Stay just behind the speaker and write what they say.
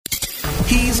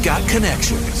He's got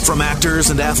connections. From actors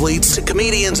and athletes to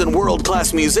comedians and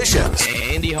world-class musicians.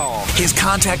 Andy Hall. His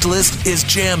contact list is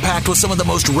jam-packed with some of the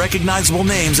most recognizable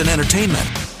names in entertainment.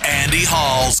 Andy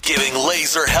Hall's giving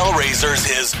Laser Hellraisers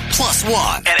his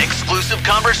 +1. An exclusive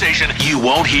conversation you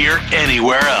won't hear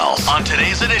anywhere else on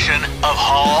today's edition of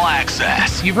Hall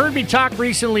Access. You've heard me talk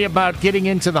recently about getting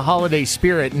into the holiday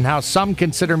spirit and how some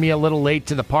consider me a little late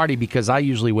to the party because I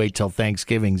usually wait till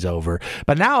Thanksgiving's over.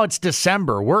 But now it's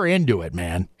December. We're into it,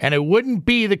 man. And it wouldn't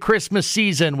be the Christmas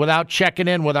season without checking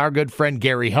in with our good friend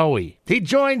Gary Hoey. He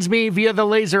joins me via the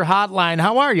Laser Hotline.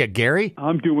 How are you, Gary?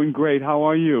 I'm doing great. How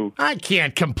are you? I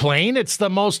can't complain. It's the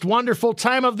most wonderful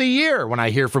time of the year when I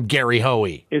hear from Gary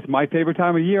Hoey. It's my favorite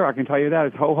time of year, I can tell you that.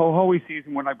 It's ho-ho-hoey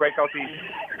season when I break out these...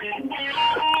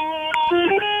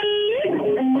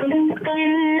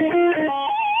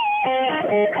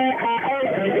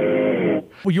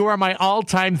 Well, you are my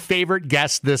all-time favorite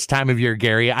guest this time of year,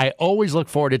 Gary. I always look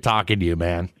forward to talking to you,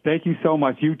 man. Thank you so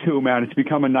much. You too, man. It's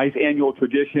become a nice annual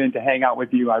tradition to hang out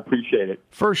with you. I appreciate it.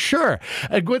 For sure.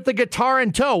 With the guitar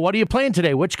in tow, what are you playing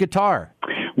today? Which guitar?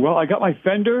 Well, I got my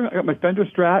Fender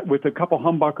Strat with a couple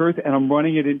humbuckers, and I'm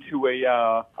running it into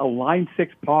a Line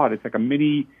 6 pod. It's like a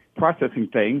mini processing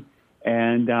thing,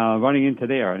 and running into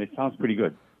there, and it sounds pretty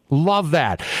good. Love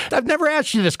that. I've never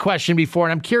asked you this question before,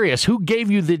 and I'm curious. Who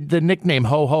gave you the nickname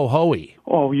Ho Ho Hoey?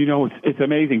 Oh, you know, it's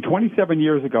amazing. 27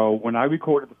 years ago, when I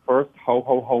recorded the first Ho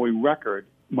Ho Hoey record,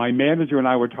 my manager and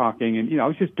I were talking, and, you know, I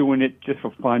was just doing it just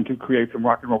for fun to create some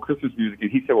rock and roll Christmas music.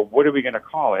 And he said, well, what are we going to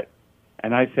call it?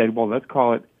 And I said, well, let's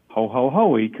call it Ho Ho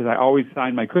Hoey, because I always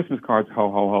sign my Christmas cards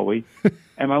Ho Ho Hoey.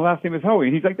 And my last name is Hoey.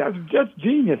 And he's like, that's just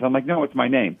genius. I'm like, no, it's my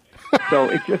name. So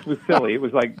it just was silly. It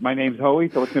was like, my name's Hoey,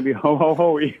 so it's going to be Ho Ho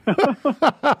Hoey.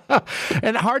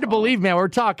 And hard to believe, man, we're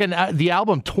talking the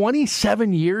album,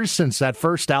 27 years since that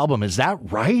first album. Is that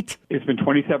right? It's been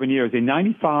 27 years. In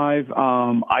 95,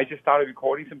 I just started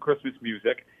recording some Christmas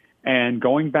music. And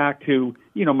going back to,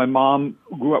 you know, my mom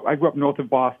I grew up north of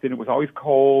Boston. It was always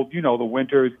cold, you know, the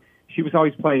winters. She was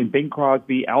always playing Bing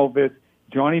Crosby, Elvis,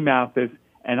 Johnny Mathis.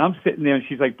 And I'm sitting there and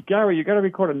she's like, Gary, you got to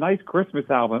record a nice Christmas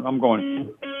album. I'm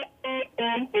going,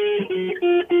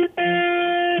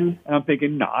 and I'm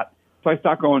thinking not. So I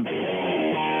start going,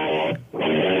 and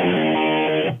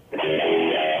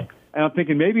I'm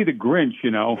thinking maybe the Grinch, you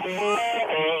know.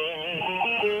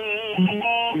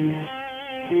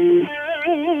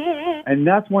 And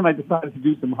that's when I decided to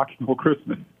do some rock and roll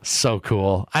Christmas. So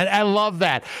cool. I love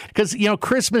that. Because, you know,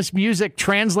 Christmas music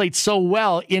translates so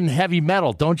well in heavy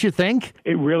metal, don't you think?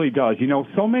 It really does. You know,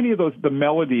 so many of the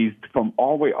melodies from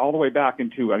all the way back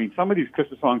into, I mean, some of these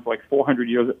Christmas songs are like 400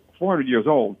 years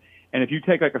old. And if you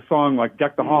take like a song like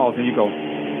Deck the Halls and you go,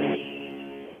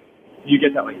 you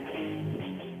get that like...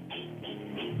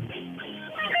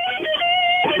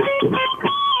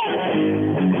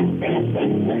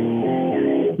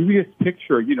 You just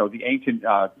picture, you know, the ancient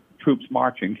troops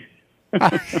marching.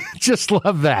 I just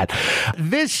love that.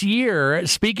 This year,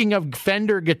 speaking of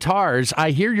Fender guitars,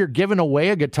 I hear you're giving away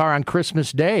a guitar on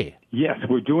Christmas Day. Yes,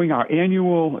 we're doing our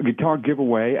annual guitar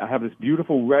giveaway. I have this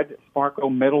beautiful red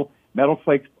Sparko metal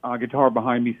flake guitar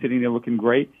behind me sitting there looking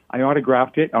great. I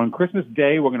autographed it. On Christmas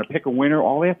Day, we're going to pick a winner.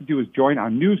 All they have to do is join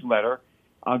our newsletter.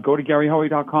 Go to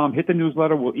GaryHoey.com, hit the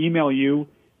newsletter. We'll email you.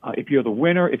 If you're the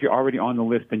winner, if you're already on the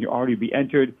list, then you'll already be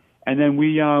entered. And then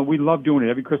we love doing it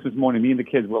every Christmas morning. Me and the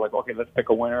kids, we're like, okay, let's pick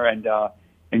a winner and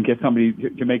get somebody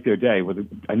to make their day with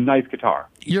a nice guitar.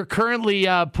 You're currently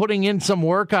putting in some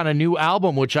work on a new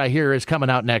album, which I hear is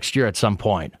coming out next year at some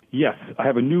point. Yes, I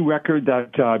have a new record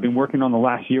that I've been working on the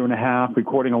last year and a half,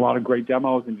 recording a lot of great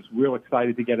demos, and just real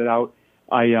excited to get it out.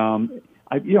 I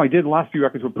did the last few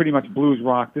records were pretty much blues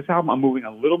rock. This album, I'm moving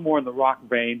a little more in the rock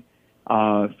vein.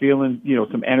 Feeling, you know,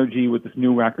 some energy with this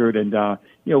new record, and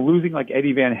you know, losing like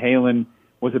Eddie Van Halen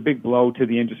was a big blow to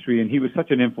the industry, and he was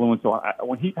such an influence. So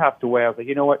when he passed away, I was like,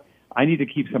 you know what, I need to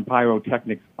keep some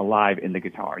pyrotechnics alive in the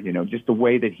guitar. You know, just the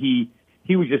way that he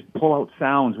would just pull out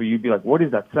sounds where you'd be like, what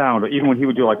is that sound? Or even when he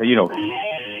would do like a, you know,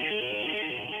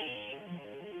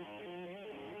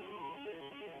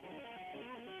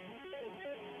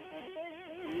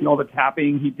 all the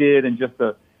tapping he did, and just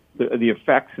the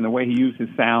effects and the way he used his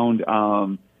sound.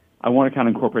 I want to kind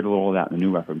of incorporate a little of that in the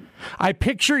new record. I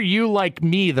picture you like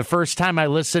me the first time I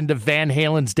listened to Van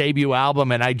Halen's debut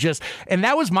album, and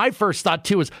that was my first thought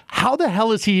too, is how the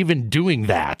hell is he even doing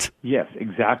that? Yes,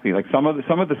 exactly. Like some of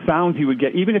the sounds he would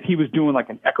get, even if he was doing like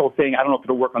an echo thing, I don't know if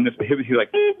it'll work on this, but he was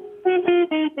like,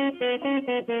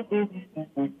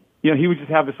 you know, he would just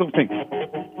have this little thing.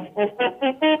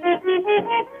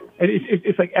 And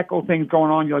it's like echo things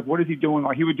going on. You're like, what is he doing?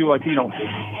 Or he would do like, you know.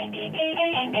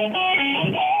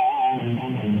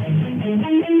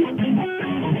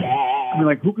 I mean,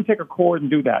 like, who could take a chord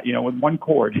and do that, with one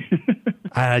chord?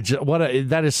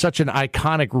 That is such an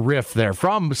iconic riff there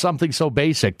from something so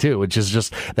basic, too, which is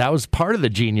just, that was part of the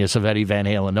genius of Eddie Van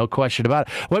Halen, no question about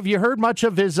it. Well, have you heard much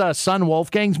of his son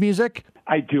Wolfgang's music?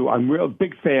 I do. I'm a real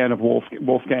big fan of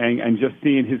Wolfgang, and just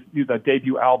seeing his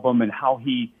debut album and how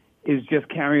he is just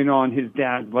carrying on his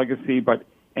dad's legacy, but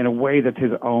in a way that's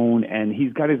his own, and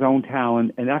he's got his own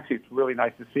talent, and actually it's really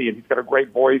nice to see, and he's got a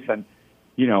great voice, and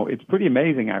it's pretty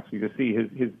amazing actually to see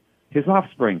his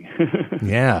offspring.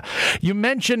 Yeah. You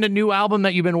mentioned a new album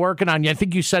that you've been working on. I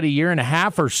think you said a year and a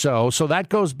half or so. So that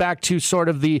goes back to sort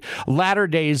of the latter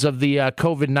days of the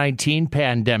COVID-19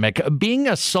 pandemic. Being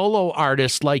a solo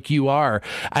artist like you are,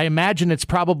 I imagine it's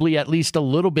probably at least a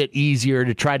little bit easier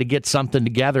to try to get something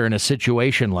together in a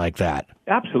situation like that.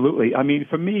 Absolutely. I mean,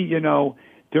 for me,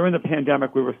 during the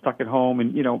pandemic, we were stuck at home,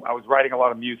 and, I was writing a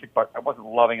lot of music, but I wasn't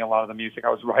loving a lot of the music I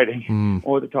was writing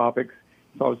or the topics.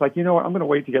 So I was like, I'm going to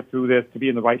wait to get through this, to be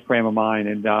in the right frame of mind.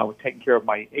 And I was taking care of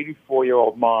my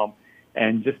 84-year-old mom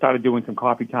and just started doing some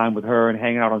coffee time with her and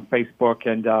hanging out on Facebook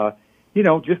and,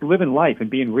 just living life and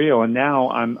being real. And now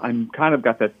I'm kind of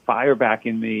got that fire back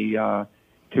in me to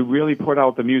really put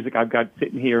out the music I've got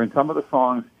sitting here. And some of the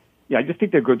songs, I just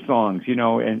think they're good songs,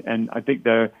 and I think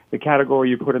the category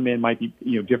you put them in might be,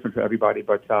 different for everybody.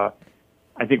 But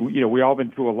I think, we all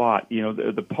been through a lot,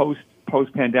 the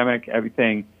post-pandemic,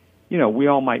 everything. We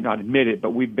all might not admit it,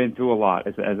 but we've been through a lot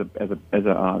as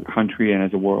a country and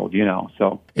as a world,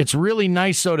 so. It's really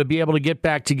nice, though, to be able to get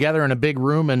back together in a big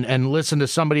room and listen to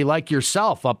somebody like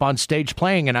yourself up on stage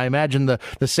playing, and I imagine the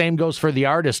same goes for the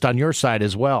artist on your side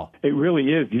as well. It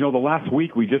really is. The last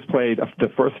week we just played the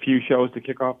first few shows to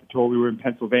kick off the tour. We were in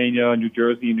Pennsylvania, New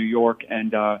Jersey, New York,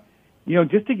 and,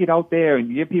 just to get out there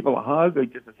and give people a hug or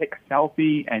just to take a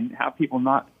selfie and have people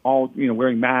not all,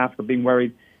 wearing masks or being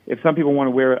worried. If some people want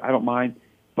to wear it, I don't mind.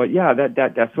 But yeah,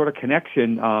 that sort of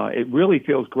connection, it really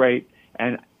feels great.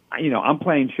 And I'm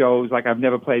playing shows like I've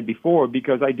never played before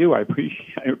because I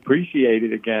appreciate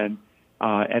it again,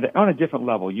 on a different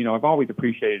level. I've always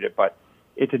appreciated it, but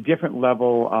it's a different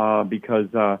level because,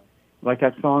 like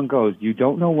that song goes, you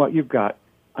don't know what you've got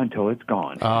until it's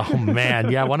gone. Oh, man.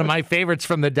 Yeah, one of my favorites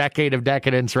from the Decade of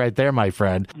Decadence right there, my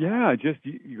friend. Yeah, just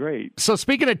great. So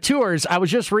speaking of tours, I was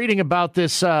just reading about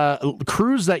this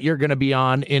cruise that you're going to be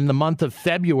on in the month of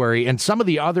February, and some of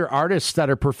the other artists that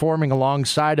are performing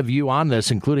alongside of you on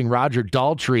this, including Roger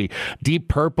Daltrey, Deep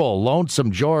Purple,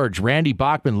 Lonesome George, Randy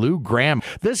Bachman, Lou Gramm.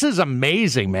 This is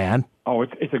amazing, man. Oh,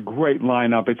 it's a great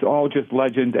lineup. It's all just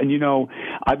legends. And,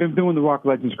 I've been doing the Rock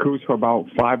Legends Cruise for about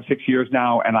 5-6 years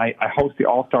now, and I host the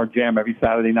All-Star Jam every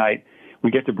Saturday night. We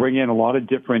get to bring in a lot of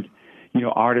different,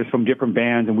 artists from different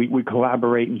bands, and we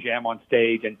collaborate and jam on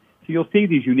stage. And so you'll see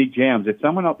these unique jams. If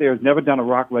someone out there has never done a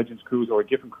Rock Legends Cruise or a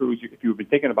different cruise, if you've been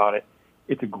thinking about it,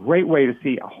 it's a great way to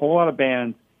see a whole lot of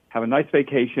bands, have a nice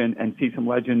vacation, and see some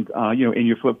legends, in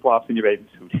your flip-flops and your bathing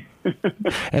suit.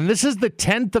 And this is the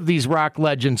 10th of these Rock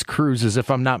Legends cruises,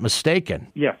 if I'm not mistaken.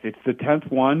 Yes, it's the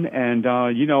 10th one, and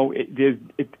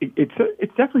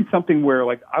it's definitely something where,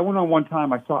 like, I went on one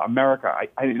time. I saw America.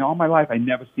 I in all my life I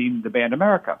never seen the band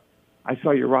America. I saw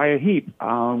Uriah Heep.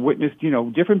 Witnessed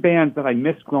different bands that I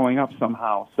missed growing up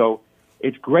somehow. So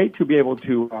it's great to be able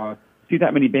to see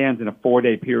that many bands in a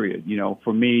 4-day period.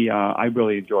 For me, I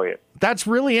really enjoy it. That's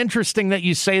really interesting that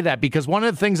you say that, because one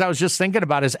of the things I was just thinking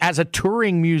about is, as a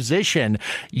touring musician,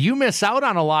 you miss out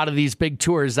on a lot of these big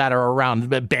tours that are around,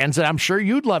 bands that I'm sure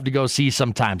you'd love to go see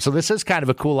sometime. So this is kind of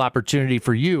a cool opportunity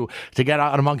for you to get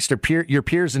out amongst your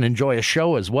peers and enjoy a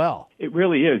show as well. It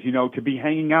really is, to be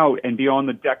hanging out and be on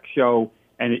the deck show,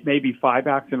 and it may be 5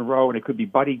 acts in a row, and it could be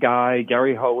Buddy Guy,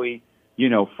 Gary Hoey,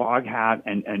 Foghat,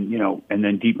 and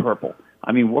then Deep Purple.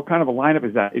 I mean, what kind of a lineup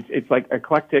is that? It's like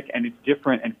eclectic and it's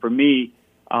different. And for me,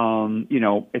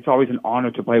 it's always an honor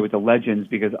to play with the legends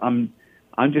because I'm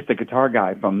just a guitar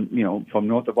guy from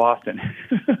north of Boston.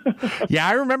 Yeah,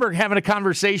 I remember having a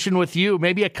conversation with you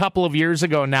maybe a couple of years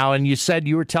ago now, and you said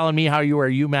you were telling me how you were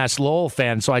a UMass Lowell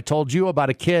fan. So I told you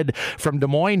about a kid from Des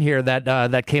Moines here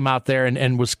that came out there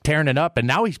and was tearing it up, and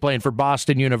now he's playing for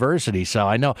Boston University. So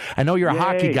I know you're a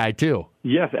hockey guy too.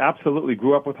 Yes, absolutely.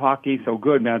 Grew up with hockey, so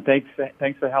good, man.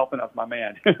 Thanks for helping us, my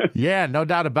man. Yeah, no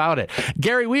doubt about it.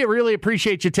 Gary, we really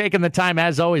appreciate you taking the time,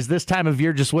 as always. This time of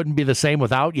year just wouldn't be the same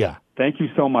without you. Thank you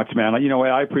so much, man.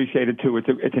 I appreciate it, too.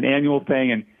 It's an annual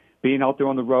thing, and being out there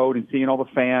on the road and seeing all the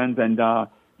fans and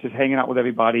just hanging out with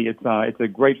everybody, it's a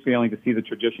great feeling to see the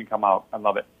tradition come out. I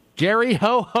love it. Gary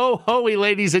Hoey,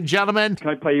 ladies and gentlemen. Can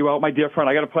I play you out, my dear friend?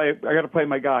 I got to play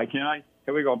my guy. Can I?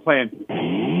 Here we go. I'm playing.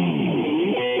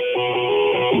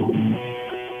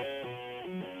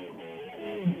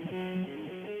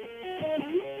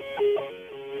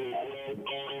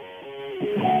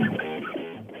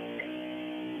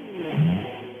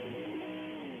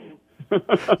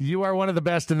 You are one of the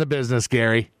best in the business,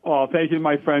 Gary. Oh, thank you,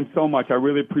 my friend, so much. I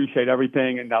really appreciate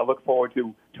everything, and I look forward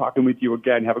to talking with you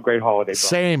again. Have a great holiday,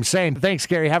 bro. Same. Thanks,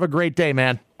 Gary. Have a great day,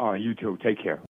 man. You too. Take care.